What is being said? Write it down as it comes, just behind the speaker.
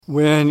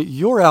When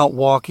you're out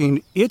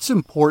walking, it's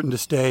important to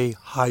stay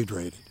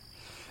hydrated.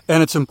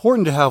 And it's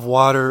important to have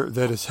water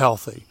that is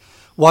healthy,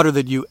 water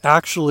that you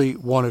actually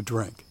want to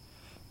drink.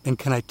 And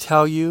can I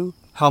tell you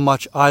how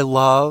much I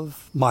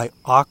love my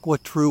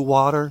AquaTrue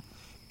water?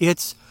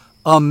 It's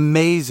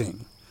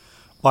amazing.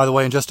 By the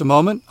way, in just a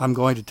moment, I'm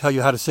going to tell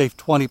you how to save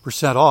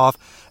 20%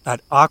 off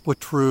at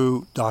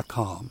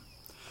AquaTrue.com.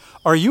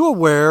 Are you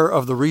aware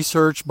of the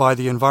research by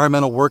the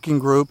Environmental Working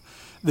Group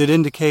that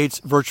indicates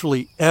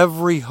virtually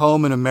every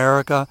home in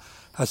America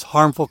has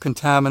harmful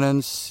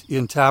contaminants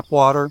in tap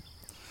water?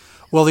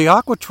 Well, the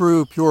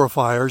AquaTrue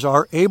purifiers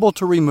are able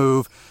to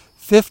remove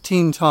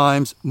 15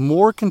 times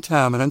more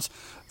contaminants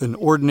than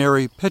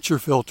ordinary pitcher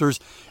filters,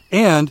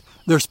 and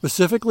they're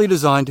specifically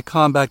designed to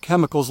combat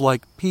chemicals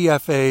like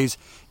PFAS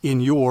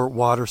in your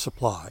water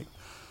supply.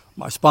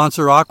 My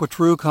sponsor,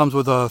 AquaTrue, comes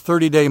with a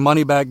 30-day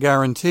money-back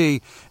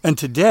guarantee, and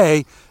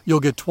today you'll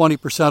get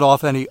 20%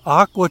 off any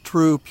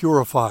AquaTrue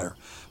purifier.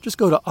 Just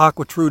go to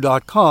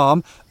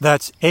AquaTrue.com,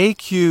 that's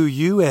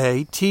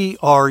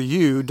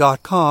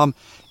AQUATRU.com,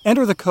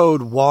 enter the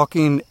code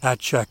WALKING at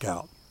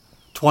checkout.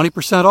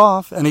 20%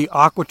 off any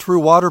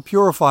AquaTrue water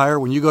purifier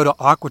when you go to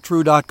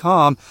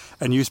AquaTrue.com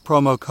and use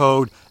promo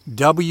code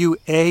WALKING.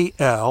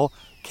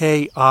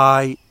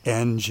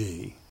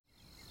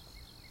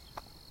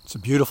 It's a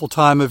beautiful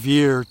time of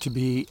year to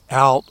be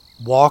out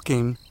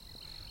walking.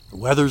 The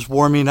weather's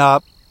warming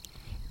up.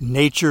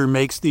 Nature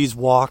makes these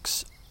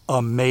walks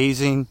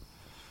amazing.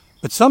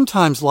 But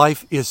sometimes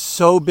life is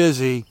so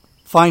busy,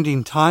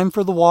 finding time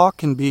for the walk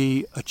can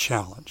be a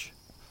challenge.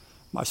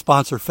 My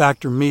sponsor,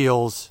 Factor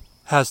Meals,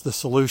 has the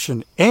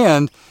solution.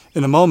 And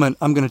in a moment,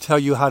 I'm going to tell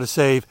you how to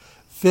save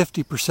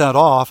 50%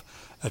 off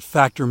at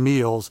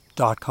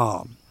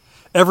factormeals.com.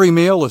 Every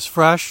meal is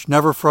fresh,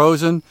 never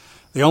frozen.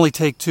 They only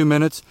take 2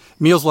 minutes.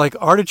 Meals like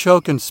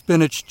artichoke and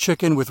spinach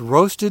chicken with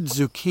roasted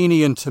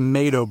zucchini and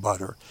tomato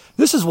butter.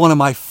 This is one of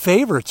my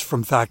favorites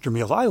from Factor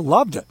Meals. I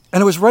loved it.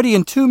 And it was ready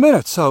in 2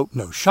 minutes. So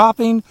no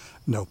shopping,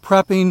 no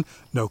prepping,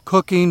 no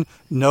cooking,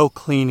 no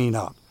cleaning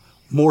up.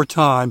 More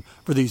time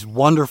for these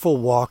wonderful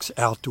walks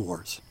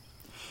outdoors.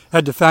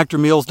 Head to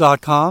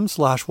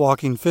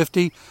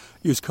factormeals.com/walking50.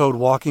 Use code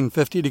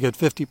WALKING50 to get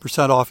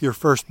 50% off your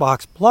first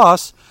box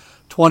plus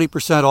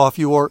 20% off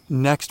your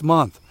next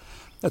month.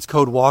 That's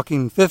code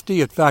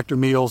WALKING50 at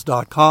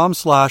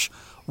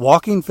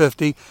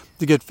factormeals.com/walking50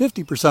 to get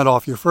 50%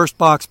 off your first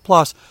box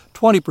plus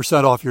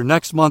 20% off your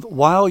next month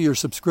while your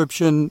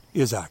subscription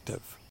is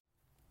active.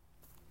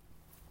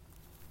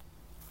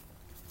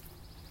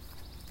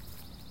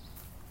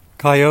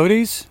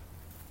 Coyotes?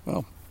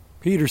 Well,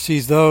 Peter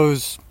sees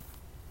those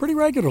pretty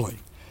regularly.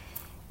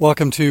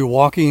 Welcome to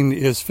Walking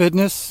is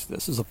Fitness.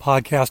 This is a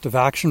podcast of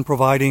action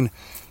providing a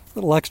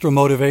little extra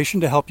motivation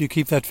to help you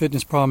keep that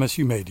fitness promise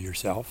you made to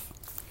yourself.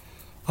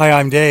 Hi,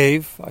 I'm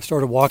Dave. I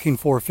started Walking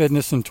for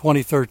Fitness in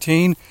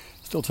 2013.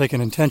 Still take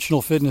an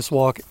intentional fitness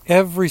walk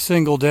every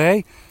single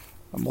day.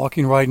 I'm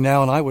walking right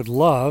now, and I would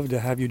love to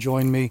have you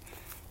join me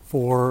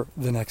for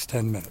the next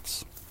 10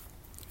 minutes.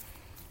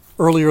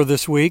 Earlier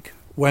this week,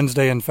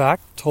 Wednesday in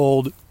fact,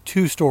 told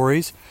 2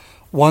 stories.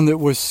 One that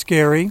was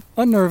scary,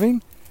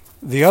 unnerving.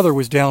 The other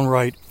was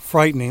downright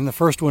frightening. The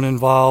first one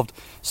involved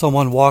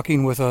someone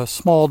walking with a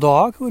small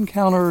dog who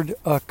encountered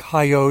a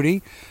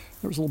coyote.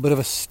 There was a little bit of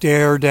a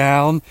stare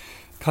down.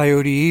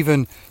 Coyote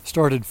even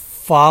started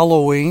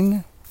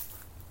following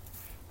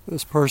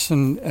this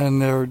person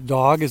and their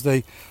dog as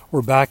they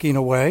were backing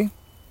away.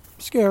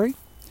 Scary.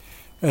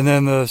 And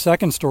then the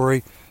second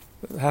story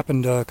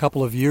happened a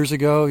couple of years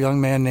ago. A young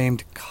man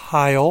named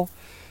Kyle,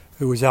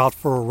 who was out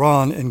for a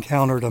run,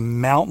 encountered a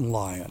mountain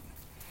lion.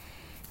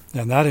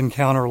 And that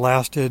encounter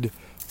lasted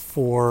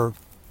for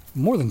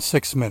more than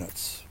 6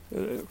 minutes.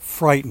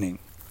 Frightening.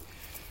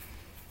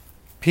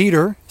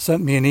 Peter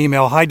sent me an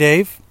email. Hi,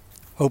 Dave.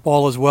 Hope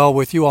all is well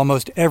with you.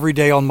 Almost every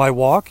day on my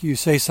walk, you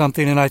say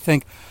something and I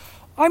think,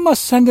 I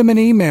must send him an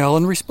email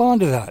and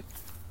respond to that.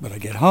 But I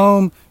get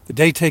home, the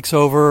day takes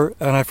over,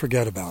 and I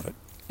forget about it.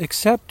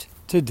 Except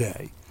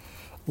today.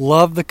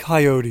 Love the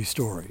coyote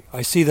story.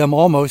 I see them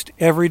almost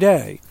every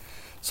day.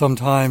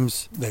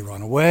 Sometimes they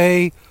run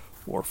away,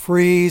 or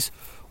freeze,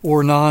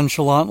 or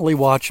nonchalantly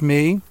watch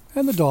me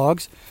and the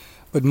dogs,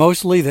 but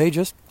mostly they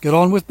just get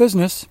on with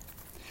business.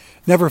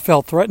 Never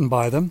felt threatened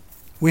by them.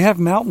 We have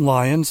mountain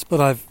lions, but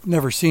I've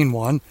never seen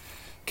one.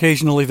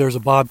 Occasionally there's a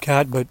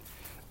bobcat, but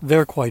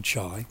they're quite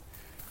shy.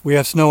 We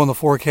have snow in the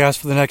forecast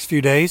for the next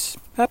few days.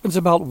 Happens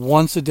about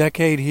once a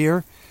decade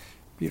here.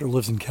 Peter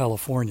lives in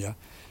California.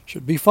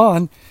 Should be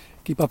fun.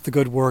 Keep up the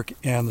good work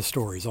and the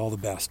stories. All the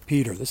best.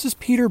 Peter. This is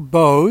Peter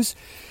Bowes.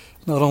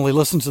 Not only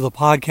listens to the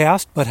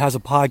podcast, but has a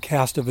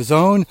podcast of his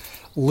own,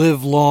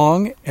 Live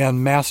Long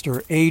and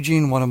Master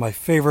Aging, one of my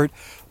favorite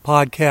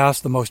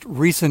podcasts. The most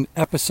recent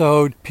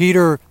episode,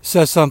 Peter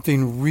says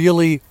something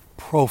really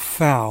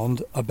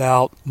profound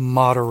about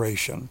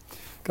moderation.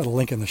 Got a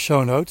link in the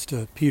show notes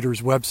to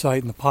Peter's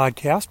website and the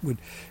podcast. Would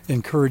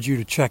encourage you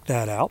to check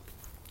that out.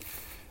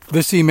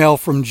 This email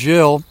from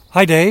Jill.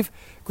 Hi, Dave.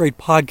 Great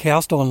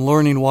podcast on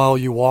learning while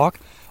you walk.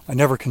 I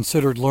never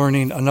considered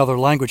learning another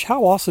language.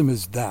 How awesome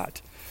is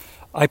that?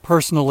 I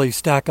personally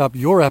stack up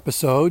your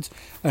episodes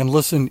and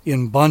listen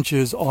in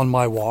bunches on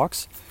my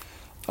walks.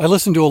 I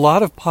listen to a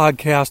lot of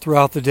podcasts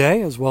throughout the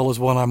day, as well as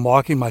when I'm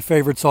walking. My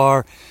favorites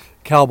are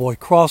Cowboy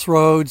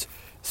Crossroads,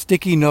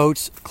 Sticky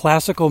Notes,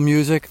 Classical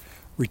Music,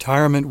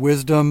 Retirement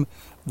Wisdom,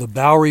 The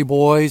Bowery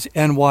Boys,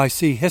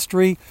 NYC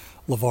History,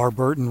 LeVar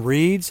Burton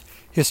Reads,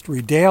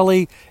 History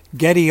Daily,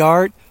 Getty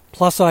Art,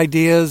 Plus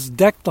Ideas,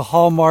 Deck the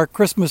Hallmark,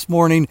 Christmas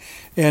Morning,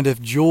 and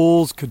If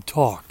Jules Could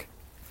Talk.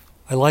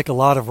 I like a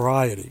lot of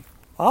variety.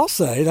 I'll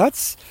say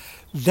that's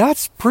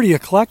pretty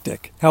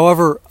eclectic.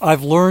 However,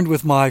 I've learned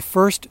with my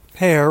first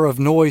pair of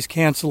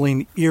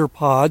noise-canceling ear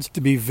pods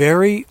to be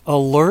very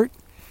alert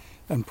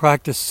and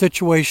practice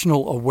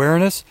situational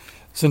awareness,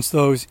 since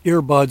those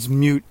earbuds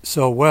mute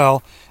so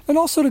well, and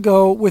also to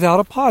go without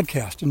a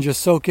podcast and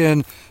just soak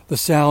in the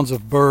sounds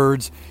of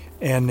birds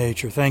and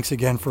nature. Thanks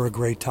again for a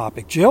great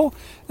topic. Jill,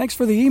 thanks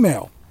for the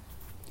email.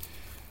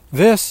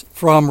 This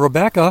from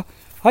Rebecca.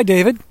 Hi,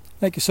 David.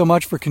 Thank you so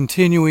much for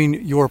continuing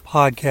your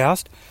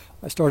podcast.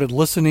 I started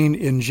listening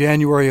in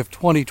January of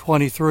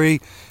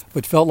 2023,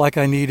 but felt like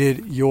I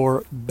needed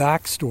your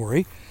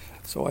backstory,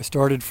 so I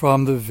started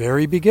from the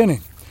very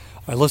beginning.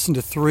 I listened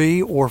to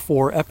 3 or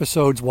 4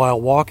 episodes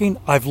while walking.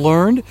 I've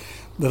learned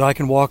that I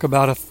can walk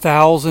about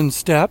 1,000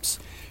 steps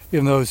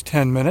in those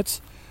 10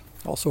 minutes.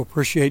 Also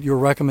appreciate your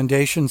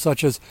recommendations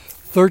such as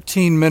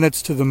 13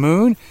 minutes to the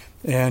moon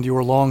and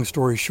your long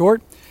story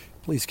short.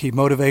 Please keep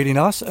motivating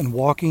us and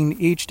walking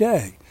each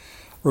day.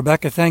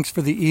 Rebecca, thanks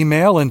for the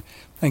email, and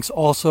thanks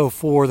also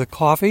for the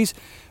coffees.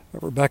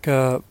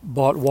 Rebecca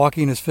bought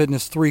Walking is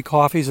Fitness 3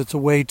 coffees. It's a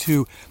way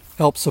to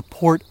help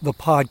support the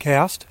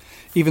podcast.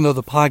 Even though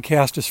the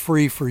podcast is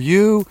free for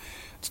you,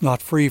 it's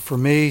not free for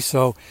me,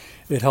 so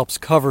it helps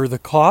cover the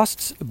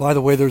costs. By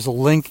the way, there's a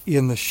link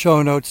in the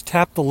show notes.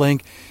 Tap the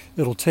link.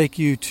 It'll take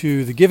you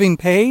to the giving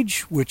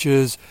page, which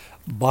is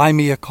Buy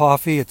Me a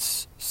Coffee.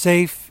 It's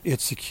safe,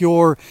 it's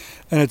secure,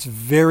 and it's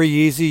very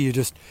easy. You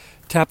just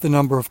tap the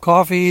number of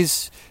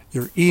coffees,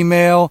 your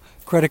email,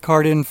 credit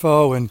card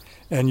info, and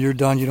you're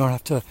done. You don't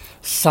have to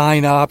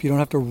sign up. You don't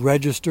have to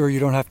register. You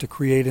don't have to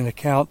create an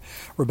account.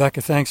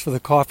 Rebecca, thanks for the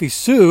coffee.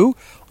 Sue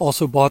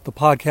also bought the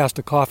podcast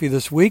a coffee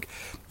this week.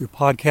 Your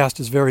podcast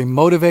is very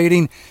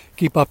motivating.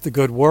 Keep up the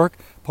good work.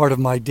 Part of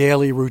my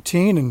daily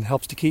routine and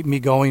helps to keep me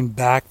going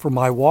back for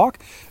my walk.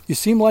 You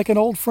seem like an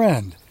old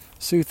friend.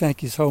 Sue,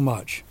 thank you so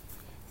much.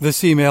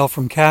 This email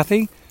from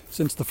Kathy.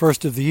 Since the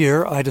first of the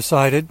year, I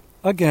decided,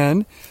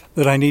 again,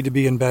 that I need to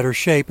be in better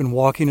shape, and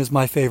walking is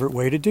my favorite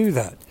way to do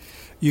that.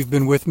 You've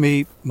been with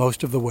me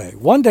most of the way.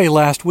 One day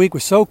last week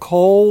was so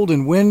cold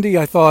and windy,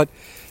 I thought,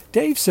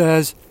 Dave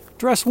says,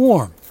 dress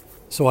warm.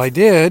 So I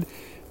did,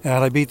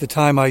 and I beat the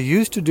time I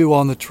used to do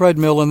on the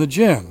treadmill in the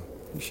gym.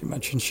 She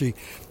mentioned she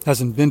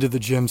hasn't been to the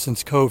gym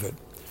since COVID.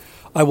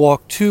 I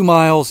walk 2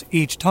 miles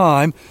each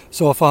time,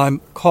 so if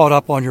I'm caught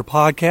up on your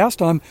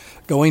podcast, I'm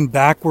going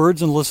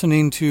backwards and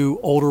listening to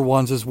older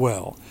ones as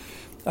well.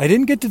 I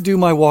didn't get to do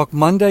my walk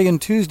Monday and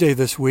Tuesday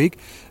this week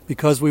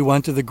because we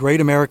went to the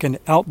Great American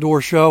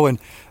Outdoor Show in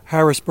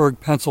Harrisburg,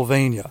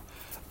 Pennsylvania.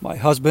 My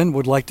husband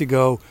would like to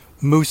go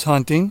moose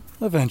hunting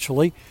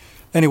eventually.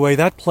 Anyway,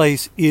 that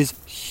place is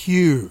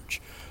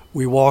huge.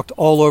 We walked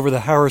all over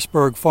the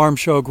Harrisburg Farm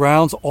Show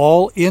grounds,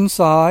 all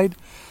inside,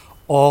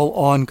 all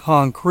on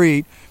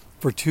concrete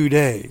for 2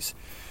 days.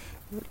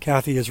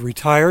 Kathy is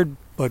retired,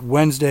 but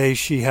Wednesday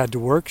she had to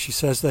work. She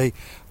says they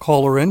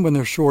call her in when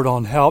they're short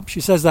on help.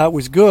 She says that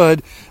was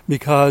good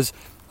because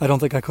I don't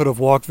think I could have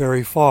walked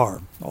very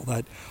far. All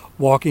that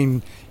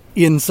walking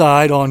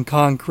inside on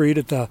concrete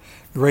at the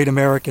Great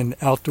American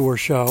Outdoor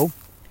Show.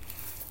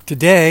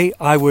 Today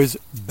I was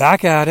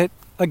back at it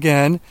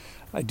again.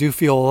 I do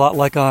feel a lot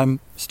like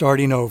I'm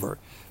starting over.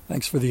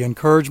 Thanks for the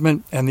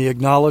encouragement and the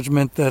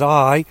acknowledgement that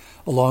I,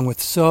 along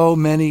with so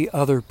many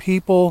other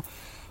people,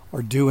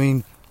 are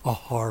doing a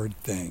hard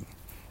thing.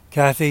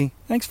 Kathy,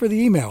 thanks for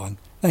the email and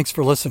thanks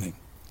for listening.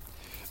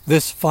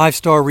 This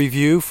 5-star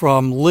review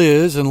from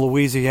Liz in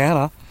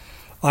Louisiana.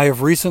 I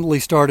have recently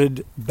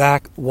started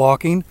back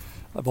walking.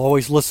 I've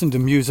always listened to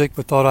music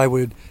but thought I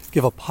would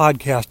give a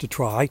podcast a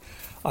try.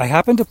 I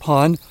happened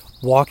upon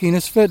Walking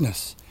is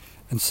Fitness,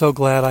 and so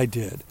glad I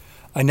did.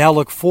 I now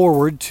look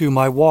forward to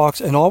my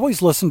walks and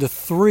always listen to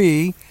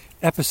 3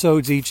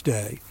 episodes each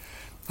day.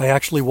 I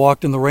actually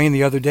walked in the rain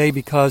the other day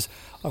because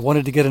I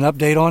wanted to get an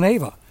update on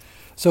Ava.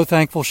 So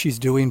thankful she's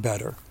doing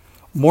better.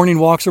 Morning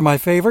walks are my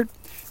favorite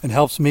and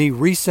helps me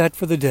reset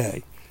for the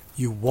day.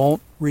 You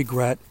won't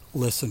regret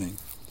listening.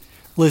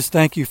 Liz,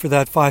 thank you for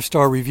that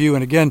 5-star review.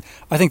 And again,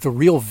 I think the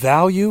real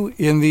value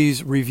in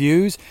these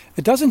reviews,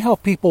 it doesn't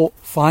help people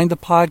find the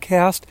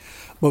podcast,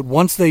 but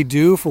once they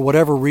do, for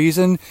whatever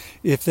reason,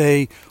 if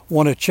they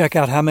want to check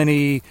out how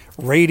many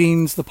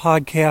ratings the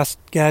podcast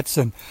gets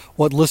and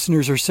what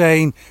listeners are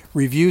saying,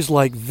 reviews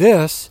like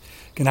this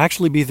can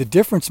actually be the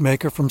difference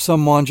maker from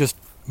someone just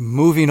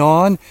moving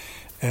on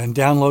and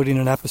downloading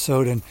an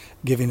episode and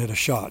giving it a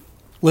shot.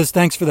 Liz,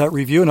 thanks for that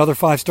review. Another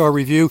 5-star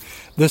review.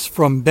 This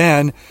from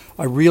Ben.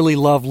 I really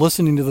love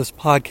listening to this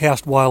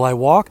podcast while I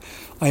walk.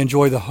 I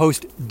enjoy the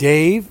host,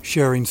 Dave,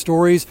 sharing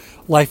stories,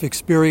 life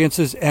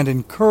experiences, and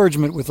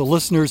encouragement with the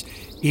listeners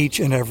each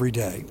and every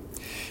day.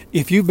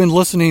 If you've been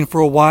listening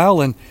for a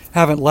while and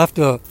haven't left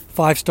a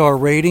 5-star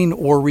rating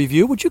or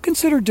review, would you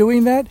consider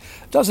doing that?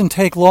 It doesn't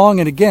take long,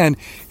 and again,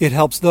 it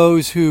helps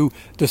those who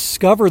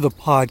discover the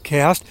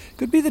podcast.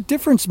 Could be the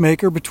difference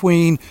maker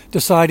between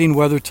deciding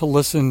whether to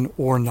listen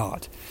or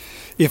not.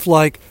 If,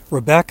 like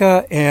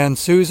Rebecca and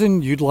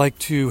Susan, you'd like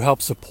to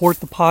help support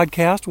the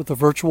podcast with a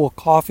virtual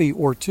coffee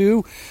or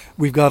two,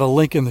 we've got a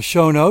link in the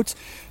show notes.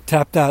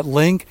 Tap that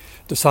link,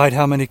 decide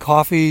how many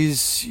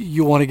coffees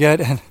you want to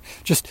get, and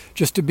just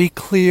to be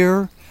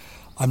clear,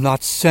 I'm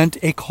not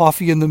sent a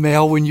coffee in the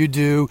mail when you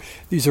do.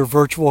 These are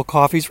virtual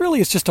coffees. Really,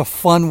 it's just a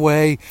fun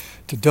way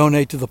to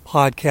donate to the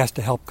podcast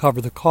to help cover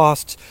the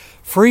costs.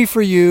 Free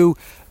for you,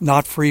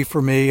 not free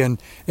for me.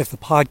 And if the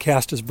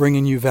podcast is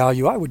bringing you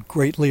value, I would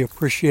greatly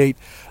appreciate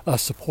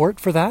support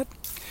for that.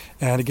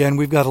 And again,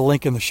 we've got a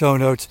link in the show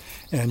notes,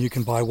 and you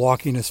can buy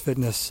Walking is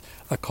Fitness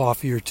a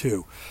coffee or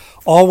two.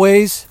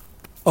 Always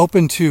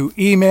open to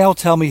email.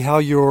 Tell me how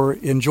you're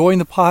enjoying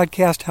the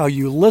podcast, how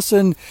you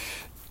listen.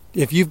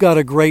 If you've got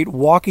a great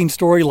walking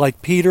story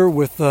like Peter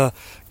with the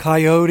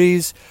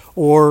coyotes,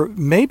 or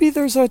maybe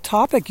there's a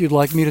topic you'd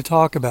like me to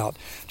talk about,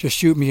 just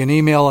shoot me an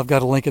email. I've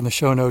got a link in the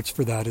show notes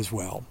for that as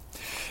well.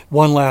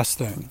 One last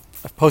thing.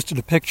 I've posted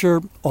a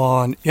picture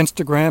on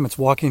Instagram. It's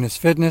Walking is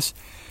Fitness.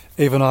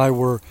 Ava and I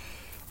were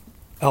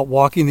out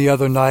walking the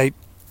other night.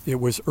 It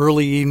was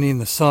early evening.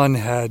 The sun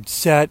had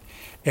set,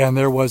 and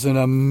there was an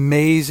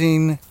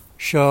amazing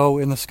show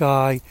in the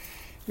sky.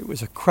 It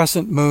was a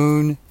crescent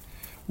moon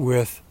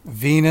with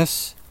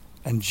Venus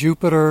and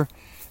Jupiter,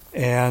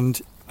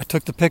 and I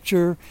took the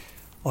picture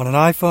on an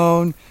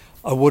iPhone.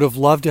 I would have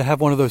loved to have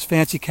one of those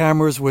fancy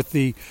cameras with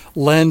the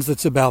lens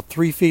that's about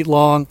 3 feet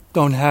long.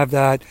 Don't have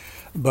that,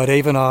 but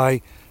Ava and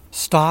I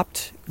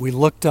stopped. We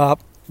looked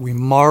up. We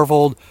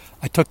marveled.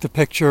 I took the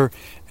picture,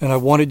 and I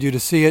wanted you to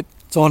see it.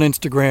 It's on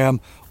Instagram.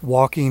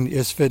 Walking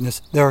is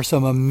Fitness. There are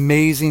some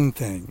amazing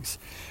things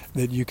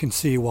that you can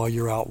see while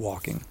you're out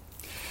walking.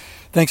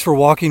 Thanks for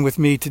walking with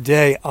me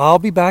today. I'll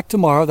be back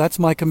tomorrow. That's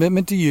my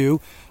commitment to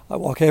you. I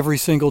walk every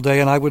single day,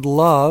 and I would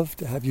love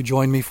to have you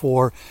join me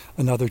for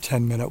another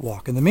 10-minute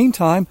walk. In the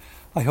meantime,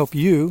 I hope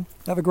you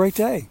have a great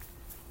day.